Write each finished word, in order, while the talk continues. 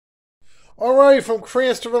All right, from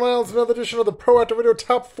Cranes to Islands, another edition of the Proactive Radio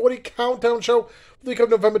Top 40 Countdown Show for the week of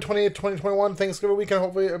November 28th, 2021, Thanksgiving weekend.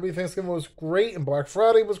 Hopefully, every Thanksgiving was great and Black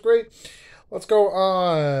Friday was great. Let's go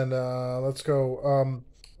on. Let's go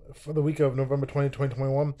for the week of November 20th,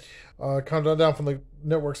 2021. Countdown down from the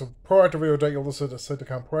networks of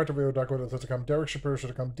ProactiveRadio.com, ProactiveRadio.com, Derek Shapiro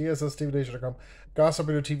should.com, DSSTV.com,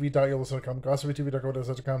 GossipRadioTV.com,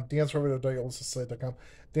 GossipTV.com, DanceRadio.com,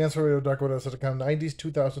 DanceRadio.com, 90s,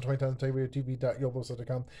 2000, 2010,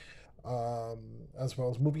 TV.com, as well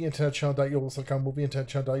as MovieInternetChannel.com,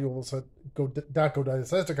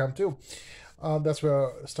 MovieInternetChannel.com too. That's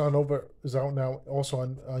where Starting Over is out now. Also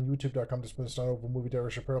on YouTube.com, just been Starting Over movie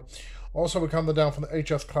Derek Shapiro. Also, we come down from the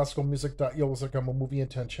hsclassicalmusic.com or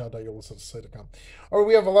movieinternetchannel.com. All right,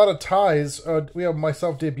 we have a lot of ties. We have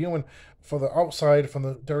myself debuting for the Outside from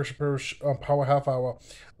the Derek Shapiro Power Half Hour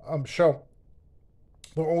show.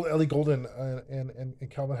 The old Ellie Goulding and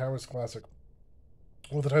Calvin Harris classic.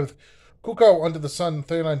 With the title of Kuko Under the Sun,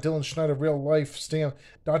 39 Dylan Schneider, Real Life, Stan,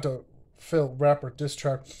 Dr. Phil, Rapper, Diss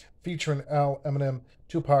Track, featuring Al, Eminem,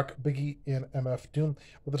 Tupac, Biggie, and MF Doom.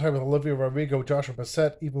 With the title of Olivia Rodrigo, Joshua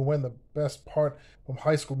Bassett, Even When, the best part from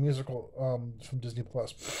High School Musical from Disney+.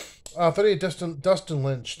 38 Dustin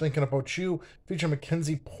Lynch, Thinking About You, featuring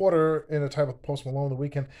Mackenzie Porter in a title of Post Malone, The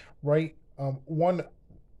Weekend, right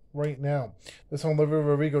now. This on Olivia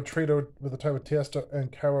Rodrigo, Trader, with the title of Tiesto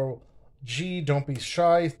and Carol G, Don't Be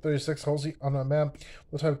Shy, 36, Halsey, I'm Not Mad,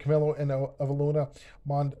 with the type of Camilo and Evaluna,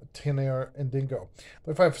 Montaner, and Dingo.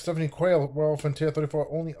 35, Stephanie Quayle, Royal Frontier, 34,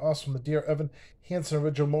 Only Us from the Dear Evan Hansen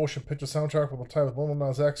Original Motion Picture Soundtrack, with the type of Lil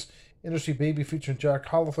Nas X, Industry Baby featuring Jack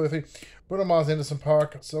Hollow, 33, Bruno Mars, Anderson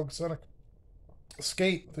Park, Silk Sonic,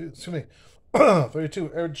 Skate, 32,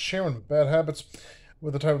 Ed Sheeran, Bad Habits,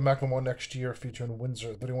 with the type of Macklemore Next Year featuring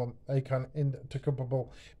Windsor, 31 Icon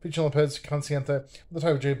Incapable, featuring Lopez Consciente, with the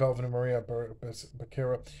type of J Balvin and Maria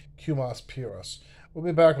Becerra, Cumas Piros. We'll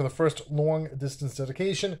be back with the first long distance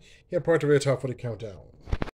dedication here, part of your Top 40 Countdown.